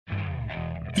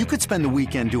You could spend the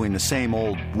weekend doing the same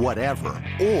old whatever,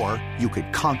 or you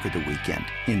could conquer the weekend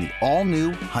in the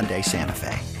all-new Hyundai Santa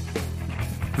Fe.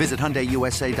 Visit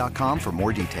HyundaiUSA.com for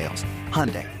more details.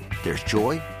 Hyundai, there's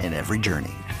joy in every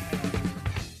journey.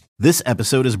 This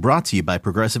episode is brought to you by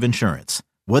Progressive Insurance.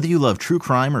 Whether you love true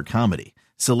crime or comedy,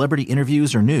 celebrity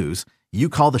interviews or news, you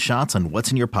call the shots on what's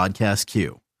in your podcast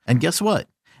queue. And guess what?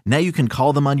 Now you can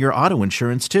call them on your auto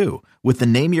insurance too with the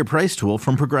Name Your Price tool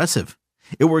from Progressive.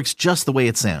 It works just the way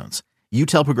it sounds. You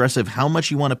tell Progressive how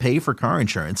much you want to pay for car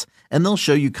insurance, and they'll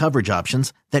show you coverage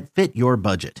options that fit your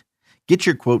budget. Get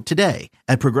your quote today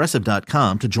at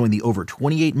Progressive.com to join the over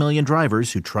 28 million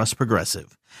drivers who trust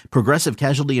Progressive. Progressive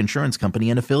Casualty Insurance Company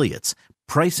and Affiliates.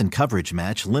 Price and coverage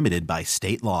match limited by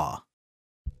state law.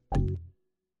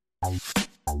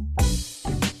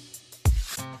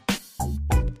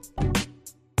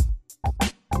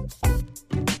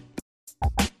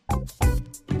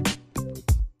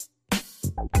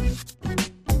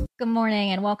 Good morning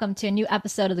and welcome to a new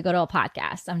episode of the Good Old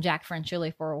Podcast. I'm Jack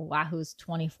Franchuli for Wahoo's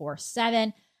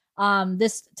 24/7.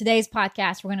 Today's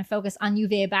podcast, we're going to focus on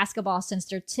UVA basketball since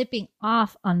they're tipping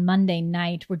off on Monday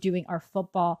night. We're doing our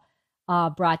football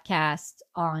broadcast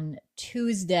on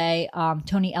Tuesday.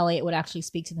 Tony Elliott would actually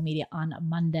speak to the media on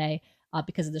Monday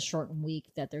because of the shortened week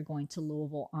that they're going to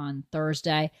Louisville on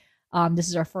Thursday. This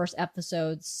is our first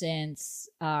episode since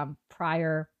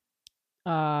prior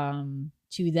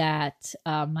to that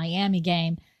Miami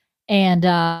game. And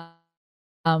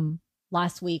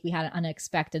last week we had an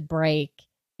unexpected break.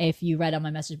 If you read on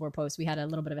my message board post, we had a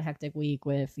little bit of a hectic week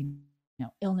with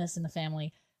illness in the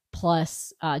family,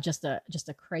 plus just a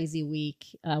crazy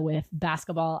week with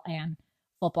basketball and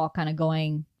football kind of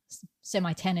going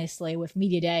simultaneously with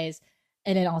media days,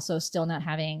 and then also still not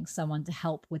having someone to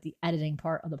help with the editing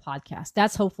part of the podcast.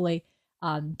 That's hopefully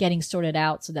getting sorted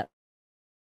out so that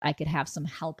I could have some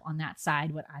help on that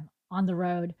side when I'm on the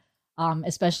road,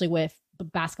 especially with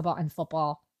basketball and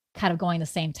football kind of going the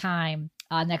same time.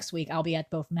 Next week, I'll be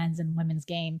at both men's and women's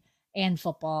game and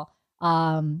football.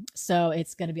 So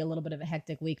it's going to be a little bit of a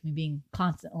hectic week, me being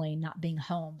constantly not being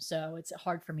home. So it's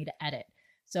hard for me to edit.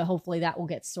 So hopefully that will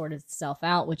get sorted itself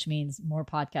out, which means more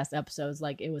podcast episodes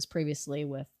like it was previously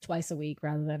with twice a week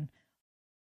rather than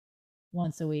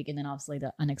once a week. And then obviously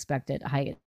the unexpected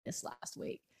hiatus last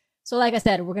week. So like I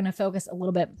said, we're going to focus a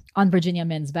little bit on Virginia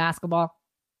men's basketball.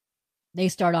 They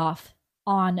start off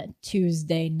on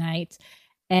Tuesday night,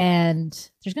 and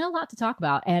there's been a lot to talk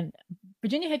about. And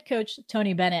Virginia head coach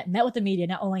Tony Bennett met with the media,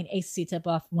 not only in ACC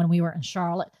tip-off when we were in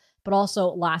Charlotte, but also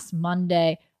last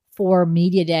Monday for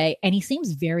media day. And he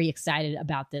seems very excited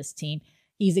about this team.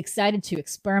 He's excited to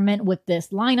experiment with this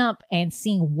lineup and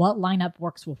seeing what lineup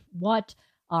works with what.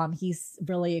 He's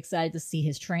really excited to see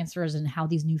his transfers and how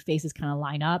these new faces kind of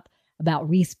line up, about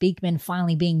Reese Beekman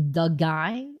finally being the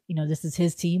guy. This is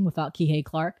his team without Kihei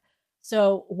Clark.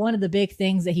 So one of the big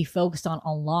things that he focused on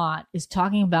a lot is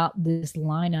talking about this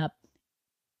lineup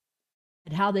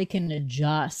and how they can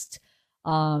adjust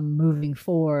moving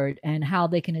forward and how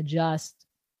they can adjust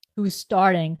who's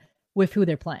starting with who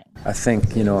they're playing. I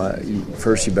think,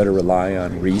 first you better rely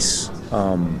on Reese.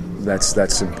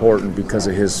 That's important because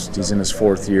of he's in his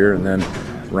fourth year, and then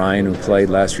Ryan, who played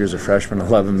last year as a freshman,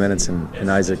 11 minutes, and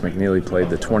Isaac McNeely played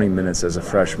the 20 minutes as a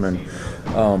freshman.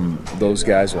 Those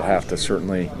guys will have to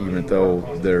certainly, even though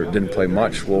they didn't play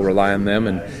much, we'll rely on them.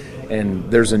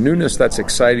 And there's a newness that's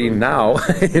exciting now,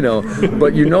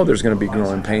 but there's going to be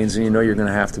growing pains, and you're going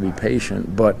to have to be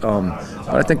patient. But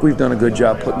I think we've done a good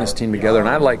job putting this team together, and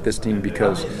I like this team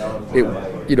because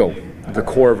the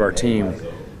core of our team,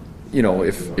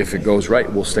 if it goes right,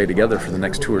 we'll stay together for the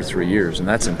next 2 or 3 years, and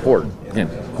that's important. And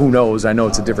who knows? I know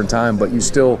it's a different time, but you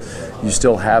still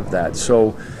have that.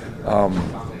 So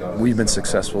we've been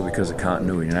successful because of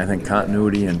continuity, and I think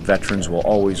continuity and veterans will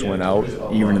always win out,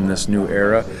 even in this new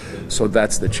era. So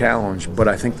that's the challenge, but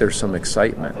I think there's some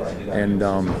excitement. And,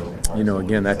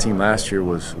 again, that team last year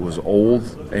was old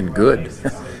and good.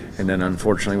 And then,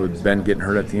 unfortunately, with Ben getting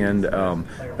hurt at the end,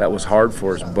 that was hard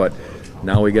for us. But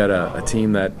now we got a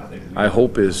team that I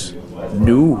hope is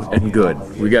new and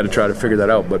good. We got to try to figure that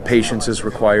out, but patience is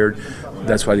required.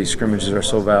 That's why these scrimmages are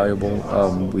so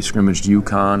valuable. We scrimmaged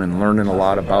UConn and learning a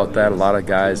lot about that. A lot of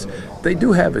guys, they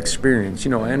do have experience.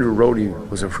 Andrew Rohde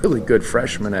was a really good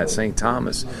freshman at St.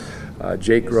 Thomas.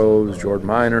 Jake Rose, Jordan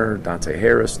Minor, Dante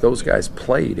Harris, those guys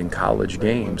played in college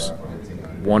games.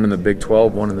 One in the Big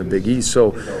 12, one in the Big East.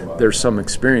 So there's some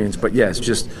experience. But, yeah, it's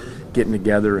just getting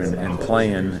together and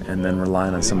playing and then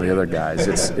relying on some of the other guys.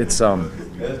 It's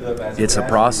a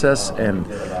process, and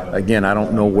again, I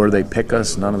don't know where they pick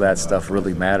us. None of that stuff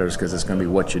really matters because it's going to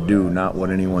be what you do, not what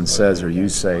anyone says or you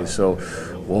say. So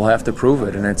we'll have to prove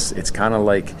it. And it's kind of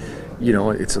like,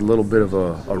 it's a little bit of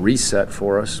a reset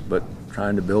for us, but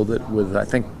trying to build it with, I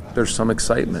think there's some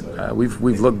excitement.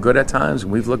 We've looked good at times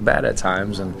and we've looked bad at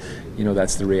times, and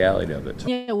that's the reality of it.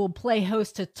 Yeah, we'll play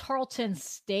host to Tarleton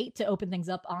State to open things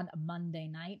up on Monday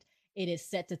night. It is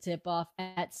set to tip off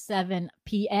at 7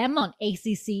 p.m. on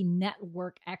ACC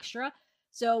Network Extra.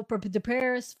 So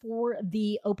prepare us for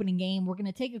the opening game. We're going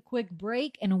to take a quick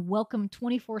break and welcome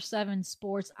 24/7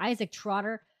 Sports Isaac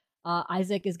Trotter.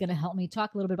 Isaac is going to help me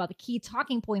talk a little bit about the key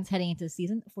talking points heading into the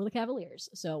season for the Cavaliers.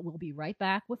 So we'll be right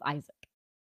back with Isaac.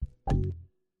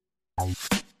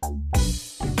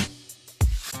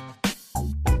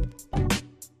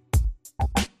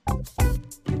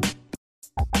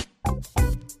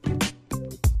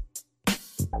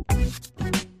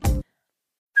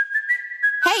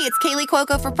 Hey, it's Kaylee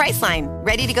Cuoco for Priceline.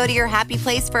 Ready to go to your happy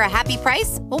place for a happy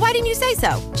price? Well, why didn't you say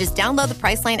so? Just download the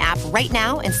Priceline app right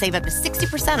now and save up to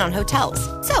 60% on hotels.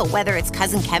 So whether it's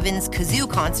Cousin Kevin's Kazoo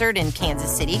Concert in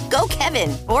Kansas City, go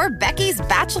Kevin, or Becky's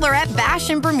Bachelorette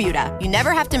Bash in Bermuda, you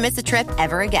never have to miss a trip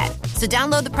ever again. So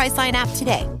download the Priceline app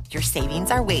today. Your savings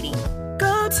are waiting.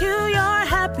 Go to your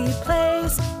happy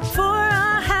place for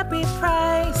a happy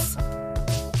price.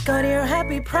 Go to your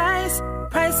happy price,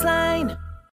 Priceline.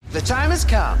 The time has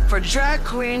come for drag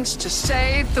queens to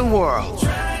save the world.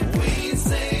 Drag queens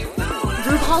save the world.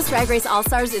 RuPaul's Drag Race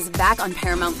All-Stars is back on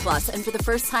Paramount Plus, and for the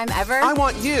first time ever, I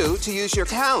want you to use your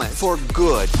talent for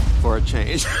good, for a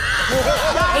change. 8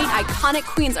 iconic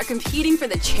queens are competing for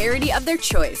the charity of their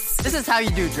choice. This is how you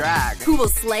do drag. Who will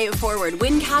slay it forward,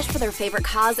 win cash for their favorite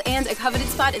cause, and a coveted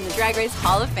spot in the Drag Race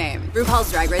Hall of Fame.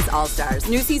 RuPaul's Drag Race All-Stars.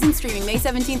 New season streaming May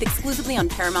 17th exclusively on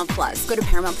Paramount Plus. Go to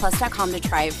ParamountPlus.com to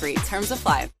try it free. Terms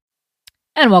apply.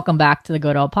 And welcome back to the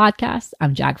Good Old Podcast.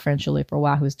 I'm Jack Frenchly for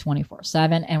Wahoo's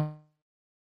 24/7, and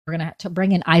we're going to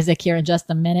bring in Isaac here in just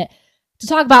a minute to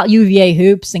talk about UVA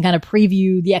hoops and kind of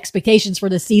preview the expectations for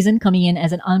the season coming in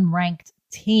as an unranked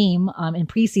team in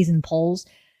preseason polls.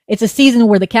 It's a season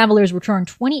where the Cavaliers return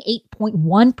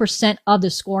 28.1% of the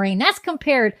scoring. That's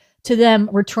compared to them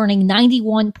returning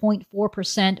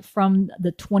 91.4% from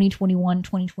the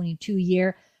 2021-2022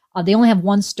 year. They only have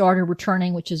one starter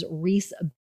returning, which is Reese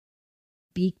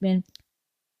Beekman,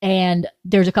 and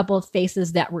there's a couple of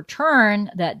faces that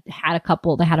return that had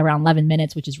around 11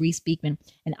 minutes, which is Reese Beekman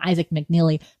and Isaac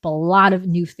McNeely, but a lot of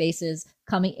new faces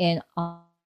coming in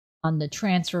on the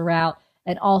transfer route.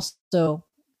 And also,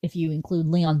 if you include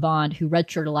Leon Bond, who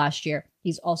redshirted last year,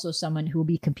 he's also someone who will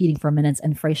be competing for minutes,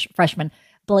 and freshman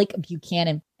Blake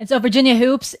Buchanan. And so Virginia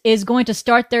Hoops is going to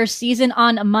start their season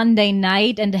on a Monday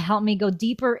night, and to help me go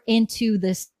deeper into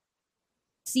this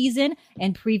season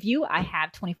and preview, I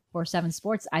have 24/7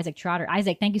 Sports Isaac Trotter.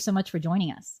 Isaac, thank you so much for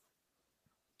joining us.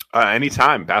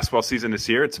 Anytime. Basketball season is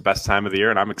here. It's the best time of the year,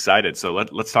 and I'm excited. So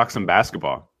let's talk some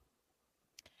basketball.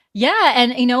 Yeah,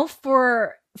 and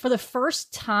for the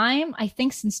first time, I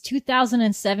think since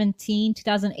 2017,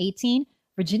 2018,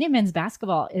 Virginia men's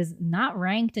basketball is not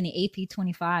ranked in the AP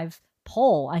 25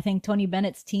 poll. I think Tony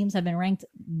Bennett's teams have been ranked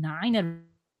 9 out of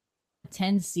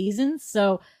 10 seasons.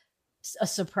 So a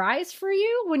surprise for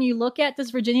you when you look at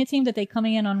this Virginia team that they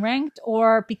coming in unranked,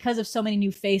 or because of so many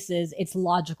new faces, it's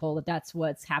logical that that's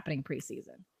what's happening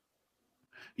preseason?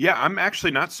 Yeah, I'm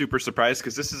actually not super surprised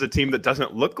because this is a team that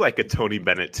doesn't look like a Tony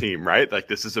Bennett team, right? Like,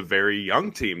 this is a very young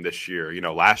team this year.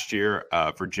 Last year,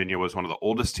 Virginia was one of the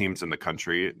oldest teams in the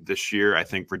country. This year, I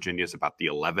think Virginia is about the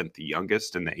 11th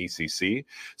youngest in the ACC.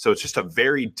 So it's just a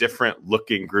very different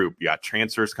looking group. You got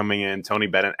transfers coming in, Tony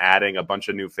Bennett adding a bunch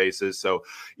of new faces. So,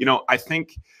 I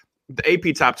think the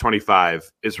AP Top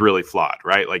 25 is really flawed,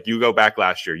 right? Like, you go back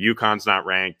last year, UConn's not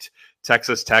ranked.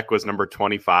 Texas Tech was number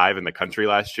 25 in the country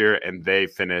last year, and they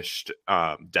finished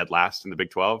dead last in the Big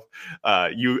 12.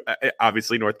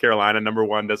 Obviously, North Carolina, number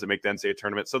 1, doesn't make the NCAA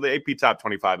tournament. So the AP Top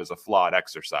 25 is a flawed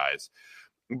exercise,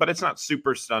 but it's not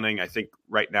super stunning. I think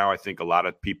right now, a lot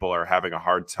of people are having a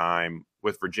hard time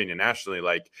with Virginia nationally.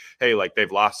 Like, hey,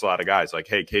 they've lost a lot of guys. Like,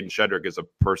 hey, Caden Shedrick is a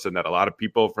person that a lot of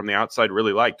people from the outside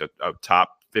really liked, a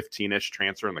top 15-ish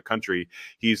transfer in the country.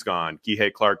 He's gone.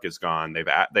 Kihei Clark is gone.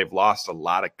 They've lost a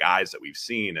lot of guys that we've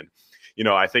seen. And,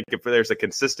 I think if there's a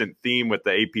consistent theme with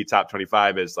the AP Top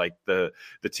 25 is like the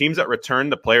teams that return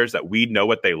the players that we know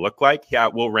what they look like, yeah,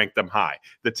 we'll rank them high.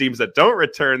 The teams that don't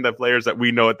return the players that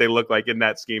we know what they look like in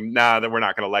that scheme, then we're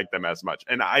not going to like them as much.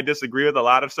 And I disagree with a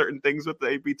lot of certain things with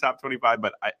the AP Top 25,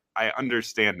 but I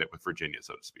understand it with Virginia,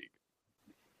 so to speak.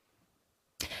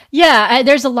 Yeah,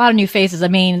 there's a lot of new faces. I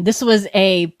mean, this was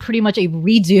pretty much a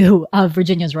redo of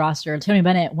Virginia's roster. Tony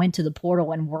Bennett went to the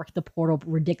portal and worked the portal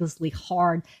ridiculously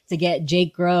hard to get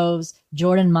Jake Groves,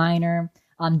 Jordan Minor,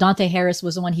 Dante Harris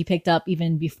was the one he picked up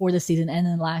even before the season, and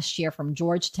then last year from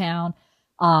Georgetown.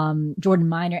 Jordan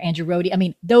Minor, Andrew Rohde. I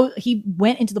mean, though he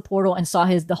went into the portal and saw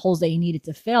the holes that he needed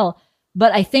to fill.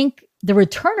 But I think the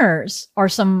returners are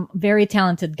some very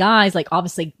talented guys. Like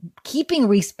obviously keeping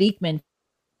Reese Beekman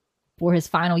for his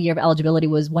final year of eligibility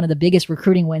was one of the biggest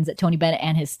recruiting wins that Tony Bennett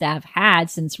and his staff had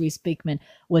since Reese Beekman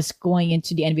was going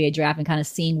into the NBA draft and kind of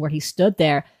seeing where he stood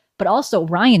there. But also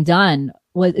Ryan Dunn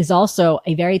is also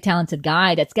a very talented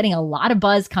guy that's getting a lot of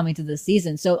buzz coming to the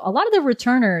season. So a lot of the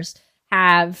returners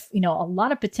have, a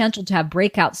lot of potential to have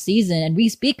breakout season. And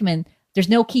Reese Beekman, there's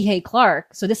no Kihei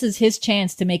Clark. So this is his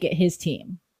chance to make it his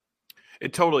team.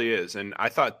 It totally is. And I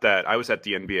thought that I was at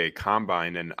the NBA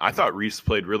Combine, and I thought Reese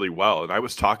played really well. And I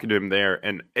was talking to him there,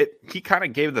 and he kind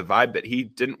of gave the vibe that he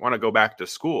didn't want to go back to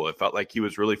school. It felt like he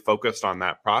was really focused on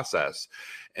that process.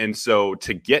 And so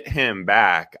to get him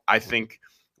back, I think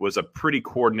was a pretty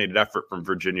coordinated effort from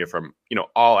Virginia from,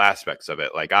 all aspects of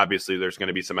it. Like, obviously there's going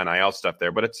to be some NIL stuff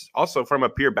there, but it's also from a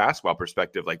pure basketball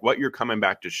perspective. Like, what you're coming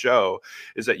back to show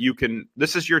is that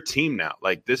this is your team now.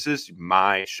 Like, this is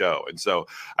my show. And so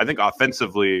I think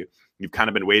offensively, you've kind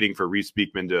of been waiting for Reese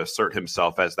Beekman to assert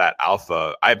himself as that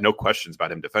alpha. I have no questions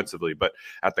about him defensively, but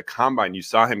at the Combine, you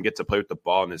saw him get to play with the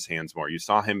ball in his hands more. You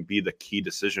saw him be the key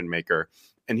decision maker,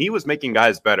 and he was making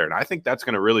guys better. And I think that's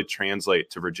going to really translate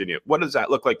to Virginia. What does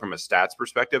that look like from a stats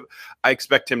perspective? I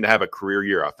expect him to have a career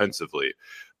year offensively,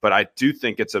 but I do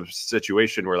think it's a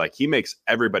situation where he makes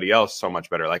everybody else so much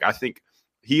better. Like, I think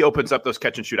he opens up those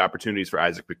catch and shoot opportunities for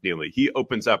Isaac McNeely. He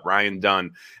opens up Ryan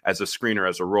Dunn as a screener,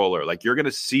 as a roller. Like, you're going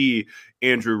to see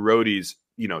Andrew Rohde's,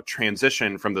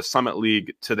 transition from the Summit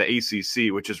League to the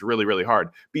ACC, which is really, really hard,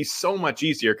 be so much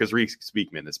easier because Reese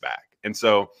Beekman is back. And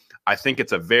so I think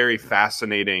it's a very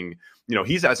fascinating,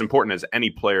 he's as important as any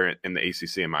player in the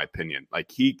ACC, in my opinion. Like,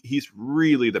 he's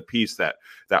really the piece that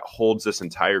holds this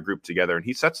entire group together, and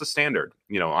he sets the standard,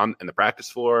 in the practice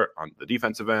floor, on the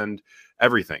defensive end,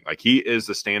 everything. Like, he is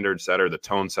the standard setter, the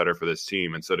tone setter for this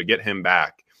team. And so to get him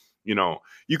back,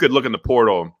 you could look in the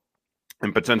portal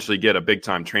and potentially get a big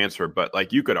time transfer,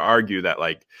 but you could argue that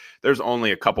there's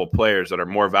only a couple players that are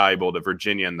more valuable to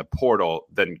Virginia in the portal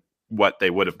than what they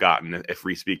would have gotten if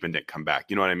Reese Beekman didn't come back.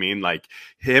 You know what I mean? Like,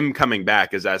 him coming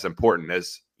back is as important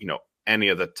as, any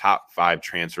of the top 5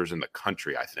 transfers in the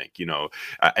country, I think,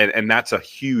 and that's a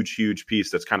huge, huge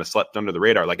piece that's kind of slept under the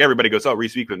radar. Like, everybody goes, oh,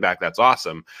 Reese Beekman back, that's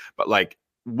awesome. But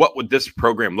what would this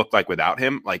program look like without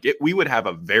him? We would have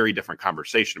a very different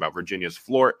conversation about Virginia's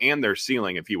floor and their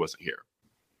ceiling if he wasn't here.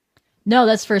 No,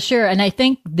 that's for sure. And I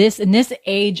think in this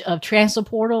age of transfer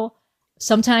portal,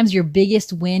 sometimes your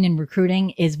biggest win in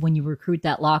recruiting is when you recruit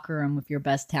that locker room with your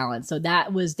best talent. So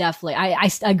that was definitely,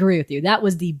 I agree with you. That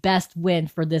was the best win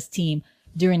for this team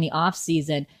during the off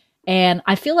season. And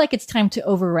I feel like it's time to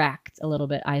overreact a little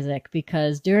bit, Isaac,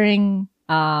 because during,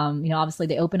 obviously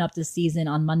they open up this season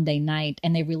on Monday night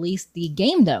and they released the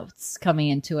game notes coming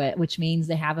into it, which means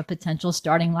they have a potential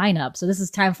starting lineup. So this is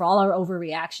time for all our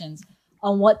overreactions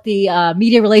on what the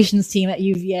media relations team at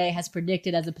UVA has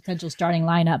predicted as a potential starting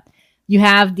lineup. You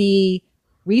have the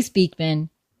Reese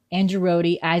Beekman, Andrew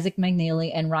Rohde, Isaac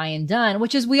McNeely, and Ryan Dunn,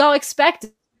 which is we all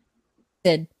expected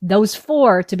those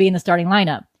 4 to be in the starting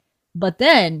lineup. But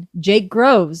then Jake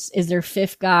Groves is their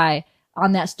 5th guy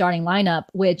on that starting lineup,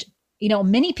 which,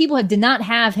 many people did not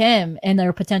have him in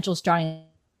their potential starting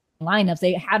lineups.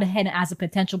 They had him as a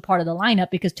potential part of the lineup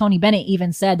because Tony Bennett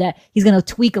even said that he's going to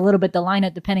tweak a little bit the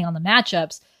lineup depending on the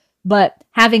matchups. But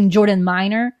having Jordan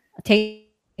Minor, Tate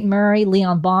Murray,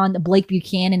 Leon Bond, Blake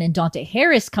Buchanan, and Dante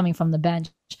Harris coming from the bench,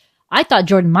 I thought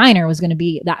Jordan Minor was going to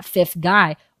be that 5th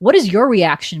guy. What is your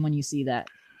reaction when you see that?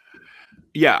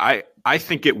 Yeah, I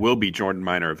think it will be Jordan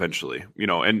Minor eventually,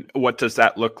 and what does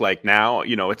that look like now?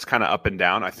 It's kind of up and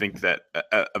down. I think that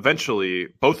eventually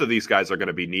both of these guys are going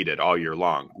to be needed all year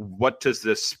long. What does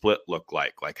this split look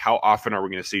like? Like, how often are we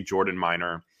going to see Jordan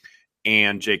Minor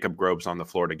and Jacob Groves on the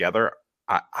floor together?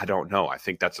 I don't know. I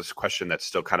think that's a question that's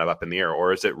still kind of up in the air.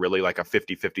 Or is it really like a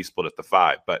 50-50 split at the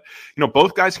 5? But,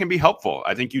 both guys can be helpful.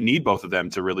 I think you need both of them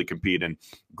to really compete. And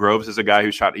Groves is a guy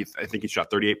who I think he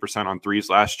shot 38% on threes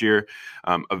last year.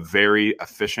 A very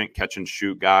efficient catch and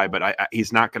shoot guy, but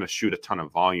he's not going to shoot a ton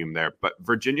of volume there. But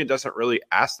Virginia doesn't really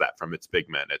ask that from its big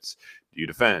men. It's, do you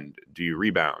defend? Do you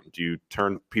rebound? Do you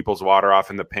turn people's water off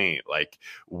in the paint? Like,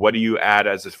 what do you add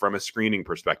from a screening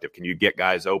perspective? Can you get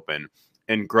guys open?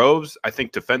 And Groves, I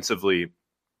think defensively,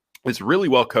 is really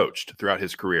well coached throughout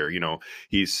his career.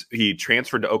 He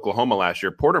transferred to Oklahoma last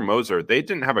year. Porter Moser, they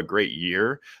didn't have a great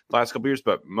year the last couple of years,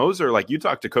 but Moser, you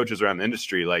talk to coaches around the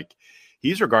industry,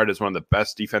 he's regarded as one of the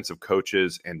best defensive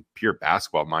coaches and pure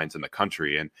basketball minds in the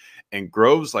country. And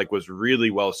Groves like was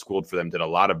really well schooled for them, did a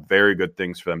lot of very good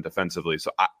things for them defensively.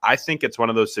 So I think it's one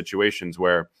of those situations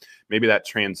where maybe that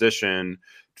transition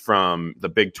from the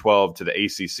Big 12 to the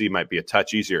ACC might be a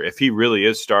touch easier. If he really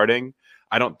is starting,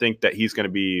 I don't think that he's going to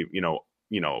be,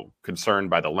 concerned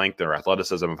by the length or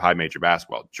athleticism of high major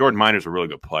basketball. Jordan Minor's a really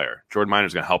good player. Jordan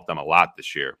Minor's going to help them a lot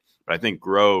this year. But I think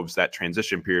Groves, that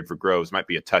transition period for Groves might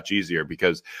be a touch easier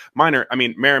because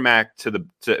Merrimack to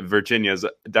Virginia is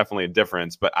definitely a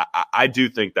difference. But I do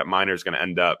think that Minor's going to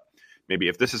end up, maybe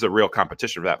if this is a real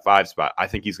competition for that 5 spot, I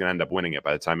think he's going to end up winning it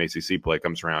by the time ACC play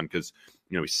comes around because,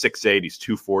 he's 6'8", he's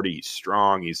 240, he's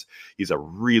strong, he's a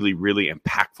really, really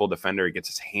impactful defender. He gets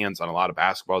his hands on a lot of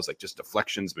basketballs, like just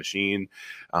deflections machine.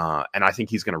 And I think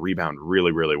he's going to rebound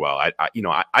really, really well.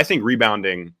 I think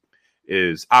rebounding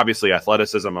is obviously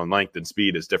athleticism and length and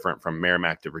speed is different from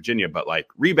Merrimack to Virginia, but like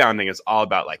rebounding is all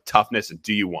about like toughness and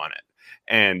do you want it?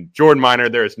 And Jordan Minor,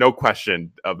 there is no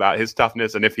question about his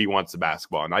toughness and if he wants the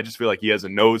basketball. And I just feel like he has a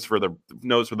nose for the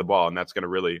ball, and that's going to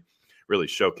really, really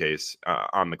showcase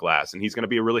on the glass. And he's going to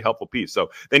be a really helpful piece.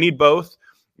 So they need both.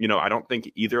 I don't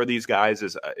think either of these guys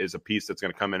is a piece that's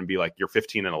going to come in and be like, you're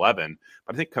 15 and 11.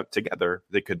 But I think together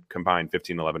they could combine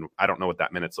 15 and 11. I don't know what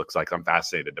that minutes looks like. I'm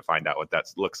fascinated to find out what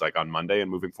that looks like on Monday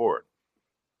and moving forward.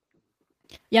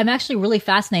 Yeah, I'm actually really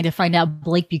fascinated to find out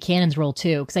Blake Buchanan's role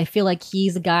too, because I feel like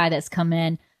he's a guy that's come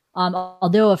in,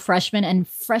 although a freshman, and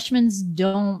freshmen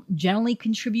don't generally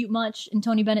contribute much in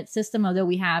Tony Bennett's system, although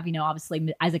we have,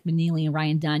 obviously Isaac McNeely and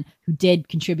Ryan Dunn, who did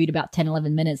contribute about 10,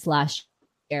 11 minutes last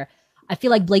year. I feel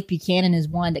like Blake Buchanan is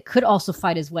one that could also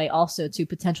fight his way also to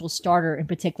potential starter in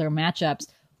particular matchups.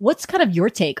 What's kind of your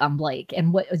take on Blake,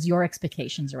 and what is your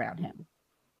expectations around him?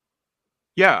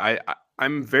 Yeah,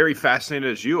 I'm very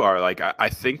fascinated as you are. Like, I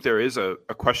think there is a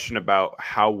question about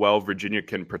how well Virginia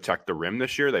can protect the rim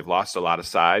this year. They've lost a lot of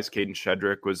size. Caden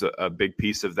Shedrick was a big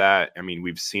piece of that. I mean,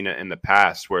 we've seen it in the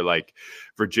past where like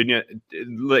Virginia,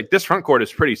 like this front court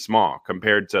is pretty small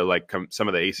compared to like some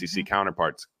of the ACC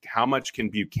counterparts. How much can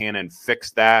Buchanan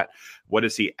fix that? What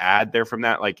does he add there from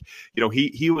that? Like,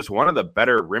 he was one of the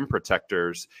better rim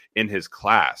protectors in his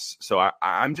class. So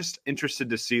I'm just interested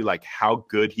to see like how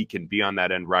good he can be on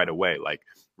that end right away. Like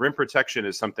rim protection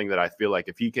is something that I feel like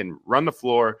if he can run the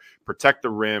floor, protect the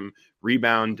rim,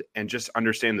 rebound, and just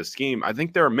understand the scheme, I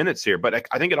think there are minutes here. But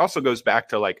I think it also goes back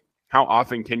to like, how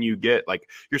often can you get, like,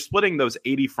 you're splitting those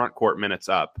 80 front court minutes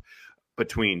up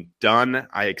between Dunn.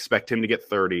 I expect him to get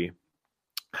 30.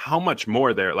 How much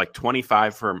more there? Like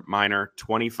 25 for Minor,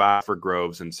 25 for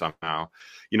Groves, and somehow,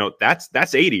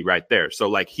 that's 80 right there. So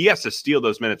like he has to steal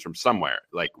those minutes from somewhere.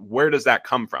 Like, where does that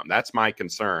come from? That's my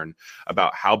concern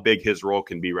about how big his role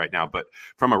can be right now. But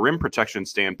from a rim protection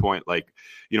standpoint, like,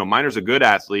 Minor's a good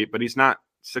athlete, but he's not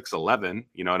 6'11".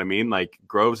 You know what I mean? Like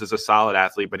Groves is a solid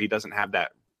athlete, but he doesn't have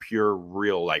that pure,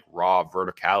 real, like raw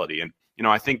verticality. And,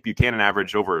 I think Buchanan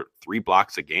averaged over 3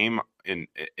 blocks a game in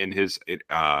his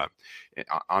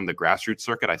on the grassroots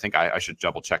circuit. I think I should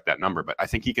double check that number, but I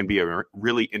think he can be a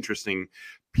really interesting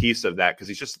piece of that because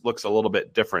he just looks a little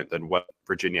bit different than what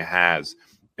Virginia has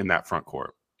in that front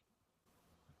court.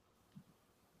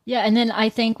 Yeah, and then I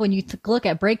think when you look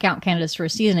at breakout candidates for a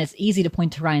season, it's easy to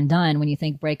point to Ryan Dunn when you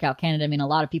think breakout candidate. I mean, a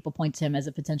lot of people point to him as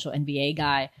a potential NBA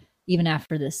guy even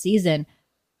after this season.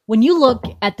 When you look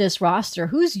at this roster,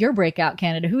 who's your breakout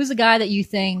candidate? Who's the guy that you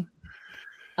think,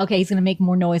 okay, he's going to make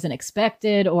more noise than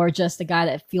expected, or just a guy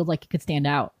that feels like he could stand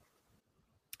out?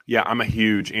 Yeah, I'm a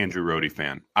huge Andrew Rohde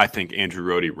fan. I think Andrew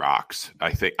Rohde rocks.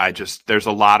 There's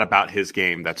a lot about his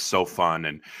game that's so fun.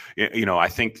 And, I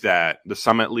think that the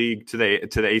Summit League to the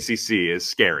ACC is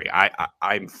scary.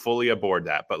 I'm fully aboard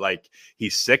that. But like,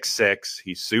 he's 6'6",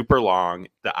 he's super long.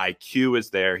 The IQ is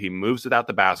there. He moves without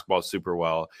the basketball super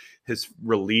well. His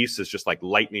release is just like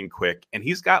lightning quick. And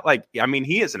he's got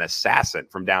he is an assassin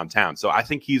from downtown. So I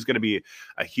think he's going to be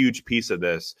a huge piece of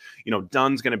this.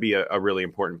 Dunn's going to be a really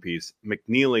important piece.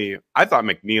 McNeely, I thought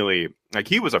McNeely, like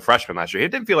he was a freshman last year.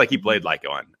 It didn't feel like he played like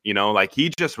one, like he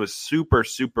just was super,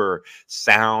 super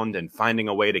sound and finding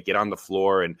a way to get on the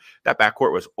floor. And that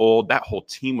backcourt was old. That whole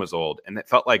team was old. And it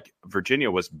felt like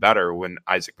Virginia was better when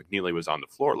Isaac McNeely was on the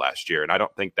floor last year. And I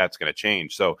don't think that's going to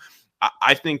change. So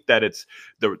I think that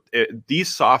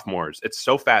these sophomores, it's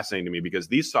so fascinating to me because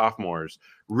these sophomores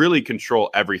really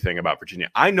control everything about Virginia.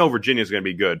 I know Virginia is going to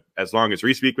be good as long as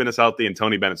Reese Beekman is healthy and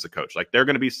Tony Bennett's the coach. Like they're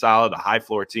going to be solid, a high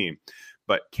floor team.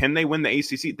 But can they win the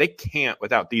ACC? They can't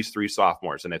without these 3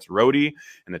 sophomores. And it's Rohde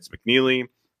and it's McNeely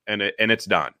and it's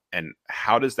Dunn. And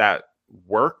how does that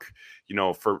work?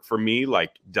 For me,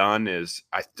 like Dunn is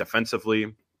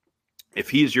defensively, if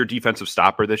he's your defensive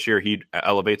stopper this year, he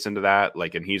elevates into that,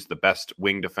 like, and he's the best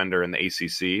wing defender in the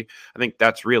ACC. I think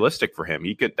that's realistic for him.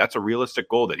 That's a realistic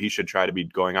goal that he should try to be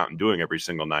going out and doing every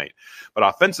single night. But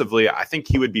offensively, I think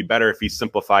he would be better if he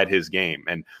simplified his game.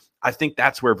 And I think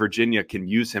that's where Virginia can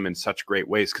use him in such great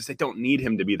ways, because they don't need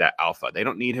him to be that alpha. They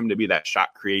don't need him to be that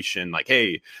shot creation. Like,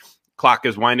 hey, clock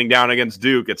is winding down against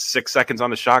Duke. It's 6 seconds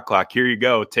on the shot clock. Here you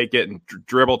go. Take it and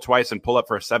dribble twice and pull up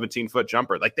for a 17-foot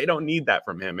jumper. Like, they don't need that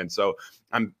from him. And so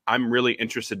I'm really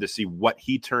interested to see what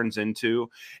he turns into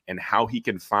and how he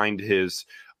can find his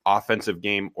offensive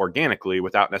game organically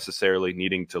without necessarily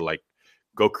needing to like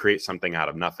go create something out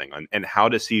of nothing. And how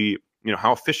does he,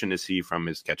 how efficient is he from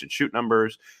his catch and shoot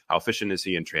numbers? How efficient is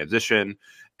he in transition?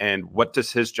 And what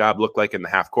does his job look like in the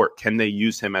half court? Can they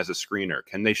use him as a screener?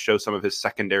 Can they show some of his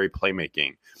secondary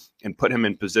playmaking and put him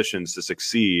in positions to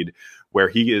succeed where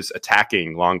he is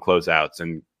attacking long closeouts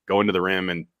and going to the rim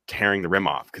and tearing the rim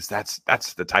off? Because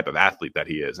that's the type of athlete that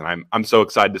he is. And I'm so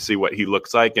excited to see what he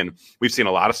looks like. And we've seen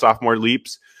a lot of sophomore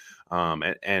leaps.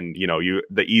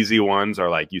 The easy ones are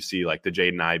like, you see like the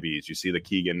Jaden Ivies, you see the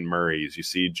Keegan Murrays, you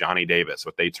see Johnny Davis,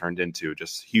 what they turned into,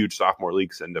 just huge sophomore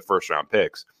leagues into first round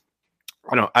picks.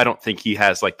 I don't think he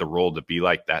has like the role to be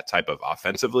like that type of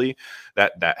offensively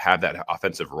that have that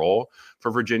offensive role for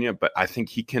Virginia, but I think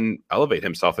he can elevate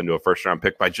himself into a first round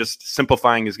pick by just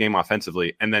simplifying his game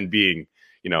offensively and then being,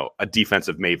 a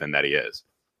defensive maven that he is.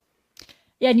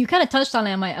 Yeah, and you kind of touched on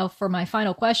it. For my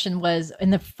final question was, in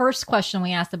the first question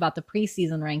we asked about the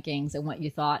preseason rankings and what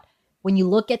you thought. When you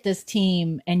look at this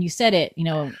team, and you said it,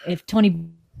 if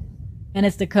Tony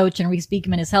Bennett's the coach and Reese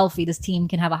Beekman is healthy, this team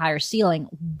can have a higher ceiling.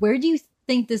 Where do you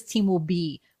think this team will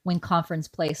be when conference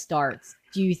play starts?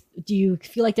 Do you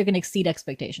feel like they're going to exceed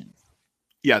expectations?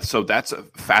 Yeah, so that's a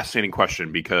fascinating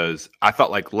question, because I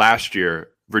felt like last year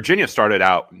Virginia started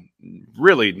out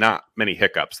really not many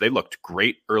hiccups. They looked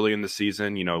great early in the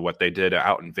season. What they did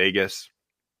out in Vegas,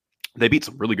 they beat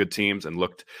some really good teams and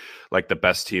looked like the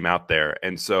best team out there.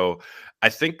 And so I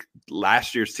think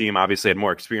last year's team obviously had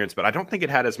more experience, but I don't think it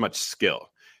had as much skill.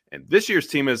 And this year's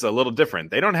team is a little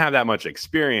different. They don't have that much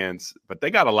experience, but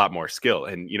they got a lot more skill.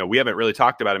 And, we haven't really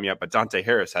talked about him yet, but Dante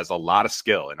Harris has a lot of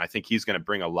skill. And I think he's going to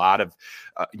bring a lot of,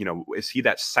 is he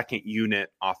that second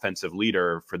unit offensive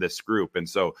leader for this group? And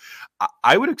so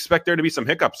I would expect there to be some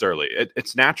hiccups early.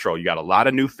 It's natural. You got a lot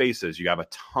of new faces. You have a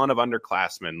ton of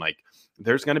underclassmen. Like,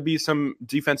 there's going to be some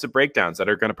defensive breakdowns that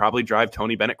are going to probably drive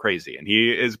Tony Bennett crazy. And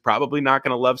he is probably not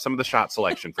going to love some of the shot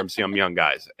selection from some young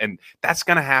guys. And that's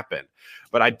going to happen.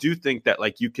 But I do think that,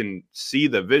 like, you can see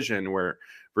the vision where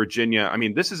Virginia,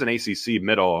 this is an ACC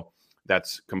middle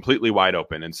that's completely wide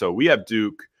open. And so we have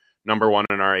Duke number one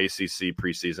in our ACC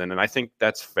preseason. And I think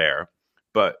that's fair.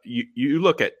 But you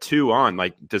look at 2 on,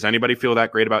 like, does anybody feel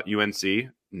that great about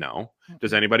UNC? No.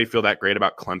 Does anybody feel that great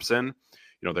about Clemson?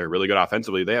 They're really good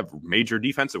offensively. They have major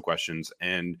defensive questions.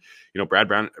 And, Brad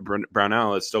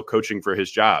Brownell is still coaching for his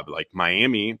job. Like,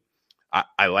 Miami,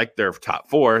 I like their top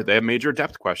 4. They have major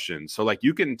depth questions. So, like,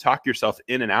 you can talk yourself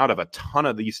in and out of a ton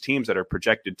of these teams that are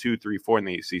projected 2, 3, 4 in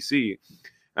the ACC.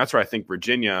 That's where I think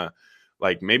Virginia,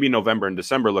 like, maybe November and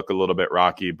December look a little bit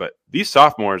rocky, but these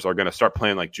sophomores are going to start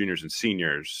playing like juniors and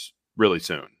seniors really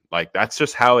soon. Like, that's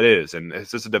just how it is. And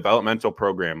it's just a developmental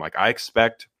program. Like, I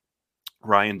expect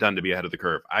Ryan Dunn to be ahead of the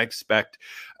curve. I expect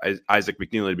Isaac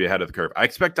McNeely to be ahead of the curve. I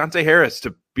expect Dante Harris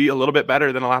to be a little bit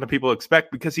better than a lot of people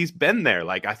expect, because he's been there.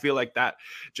 Like, I feel like that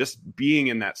just being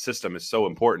in that system is so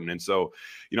important. And so,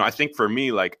 I think for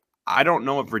me, like, I don't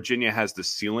know if Virginia has the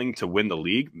ceiling to win the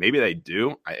league. Maybe they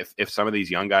do, if some of these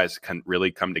young guys can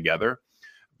really come together.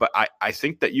 But I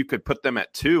think that you could put them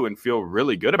at 2 and feel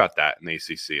really good about that in the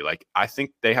ACC. Like, I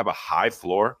think they have a high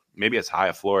floor, maybe as high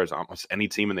a floor as almost any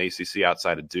team in the ACC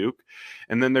outside of Duke.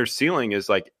 And then their ceiling is,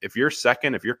 like, if you're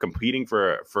second, if you're competing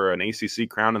for an ACC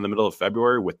crown in the middle of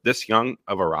February with this young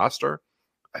of a roster,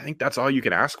 I think that's all you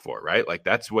can ask for, right? Like,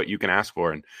 that's what you can ask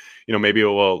for. And, maybe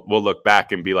we'll look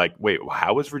back and be like, wait,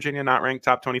 how was Virginia not ranked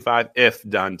top 25? If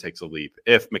Dunn takes a leap,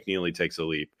 if McNeely takes a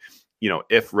leap,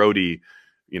 if Rhodey,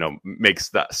 makes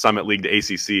the Summit League to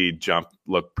ACC jump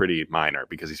look pretty minor,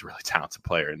 because he's a really talented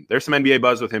player. And there's some NBA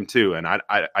buzz with him too. And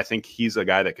I think he's a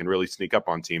guy that can really sneak up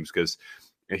on teams, because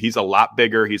he's a lot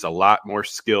bigger. He's a lot more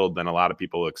skilled than a lot of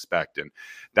people expect. And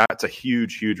that's a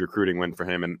huge, huge recruiting win for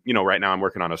him. And, right now I'm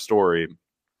working on a story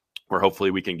where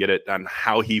hopefully we can get it on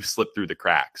how he slipped through the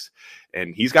cracks.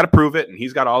 And he's got to prove it. And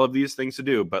he's got all of these things to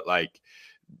do. But, like,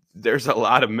 there's a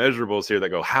lot of measurables here that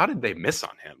go, how did they miss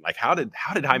on him? Like, how did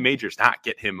high majors not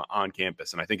get him on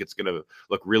campus? And I think it's going to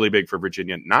look really big for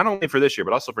Virginia, not only for this year,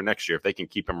 but also for next year, if they can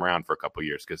keep him around for a couple of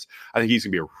years, because I think he's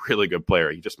going to be a really good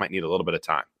player. He just might need a little bit of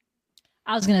time.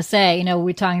 I was going to say,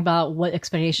 we're talking about what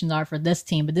expectations are for this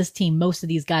team, but this team, most of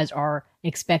these guys are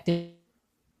expected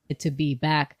to be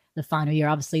back the final year.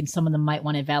 Obviously, some of them might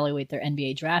want to evaluate their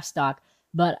NBA draft stock,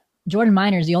 but Jordan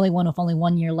Minor is the only one with only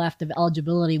 1 year left of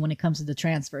eligibility when it comes to the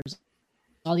transfers.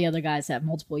 All the other guys have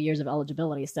multiple years of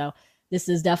eligibility. So this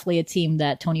is definitely a team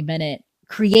that Tony Bennett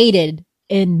created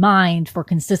in mind for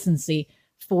consistency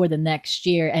for the next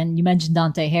year. And you mentioned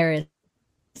Dante Harris,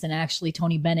 and actually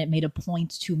Tony Bennett made a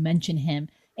point to mention him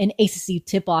in ACC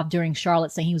tip-off during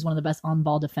Charlotte, saying he was one of the best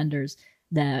on-ball defenders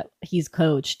that he's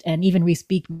coached. And even Reese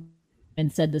Beekman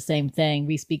said the same thing.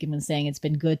 Reese Beekman saying it's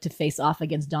been good to face off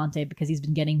against Dante because he's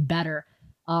been getting better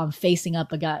facing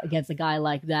up against a guy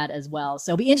like that as well.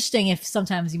 So it'll be interesting if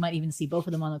sometimes you might even see both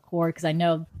of them on the court, because I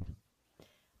know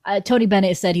Tony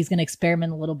Bennett said he's going to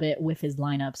experiment a little bit with his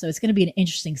lineup. So it's going to be an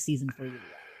interesting season for you.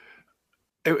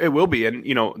 It will be. And,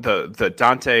 the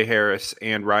Dante Harris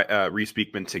and Reese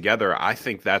Beekman together, I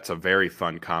think that's a very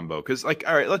fun combo. Because, all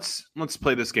right, let's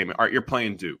play this game. All right, you're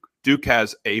playing Duke. Duke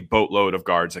has a boatload of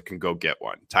guards that can go get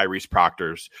one. Tyrese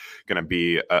Proctor's going to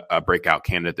be a breakout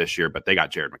candidate this year, but they got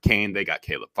Jared McCain. They got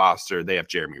Caleb Foster. They have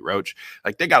Jeremy Roach.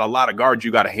 They got a lot of guards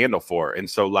you got to handle for. And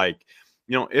so,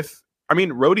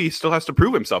 Rhodey still has to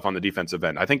prove himself on the defensive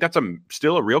end. I think that's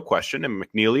still a real question. And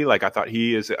McNeely, I thought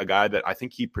he is a guy that I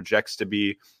think he projects to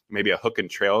be maybe a hook and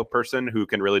trail person who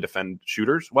can really defend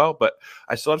shooters well. But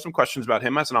I still have some questions about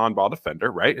him as an on-ball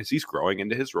defender, right? As he's growing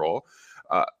into his role.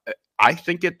 I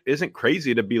think it isn't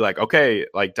crazy to be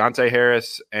Dante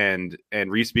Harris and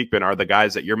Reese Beekman are the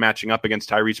guys that you're matching up against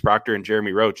Tyrese Proctor and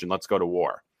Jeremy Roach, and let's go to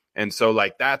war. And so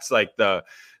that's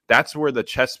where the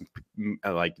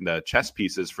chess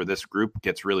pieces for this group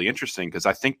gets really interesting, because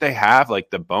I think they have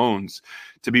the bones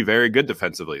to be very good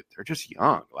defensively. They're just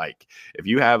young. If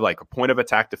you have a point of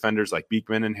attack defenders like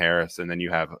Beekman and Harris, and then you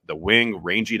have the wing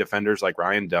rangy defenders like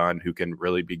Ryan Dunn who can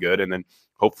really be good, and then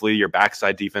hopefully your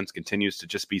backside defense continues to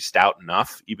just be stout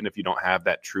enough, even if you don't have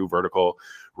that true vertical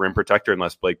rim protector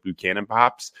unless Blake Buchanan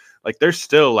pops. There's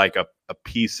still a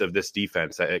piece of this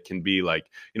defense that it can be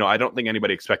I don't think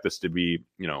anybody expect this to be,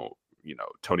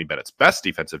 Tony Bennett's best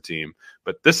defensive team,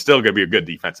 but this is still going to be a good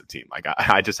defensive team.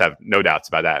 I just have no doubts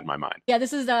about that in my mind. Yeah,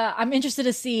 this is I'm interested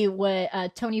to see what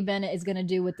Tony Bennett is going to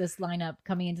do with this lineup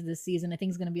coming into this season. I think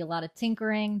it's going to be a lot of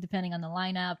tinkering depending on the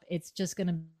lineup. It's just going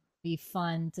to be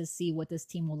fun to see what this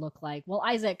team will look like. Well,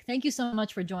 Isaac, thank you so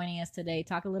much for joining us today.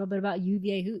 Talk a little bit about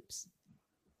UVA hoops.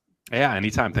 Yeah,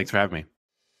 anytime. Thanks for having me.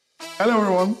 Hello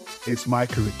everyone, it's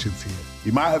Micah Richards here.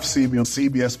 You might have seen me on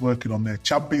CBS working on their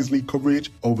Champions League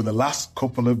coverage over the last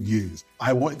couple of years.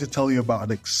 I wanted to tell you about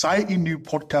an exciting new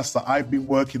podcast that I've been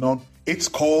working on. It's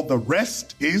called The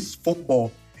Rest is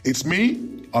Football. It's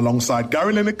me, alongside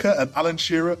Gary Lineker and Alan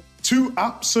Shearer, two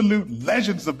absolute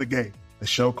legends of the game. The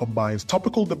show combines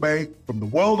topical debate from the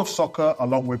world of soccer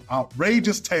along with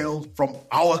outrageous tales from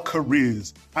our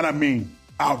careers. And I mean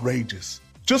outrageous.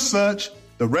 Just search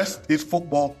The Rest is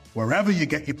Football wherever you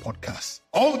get your podcasts.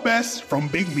 All the best from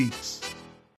Big Meats.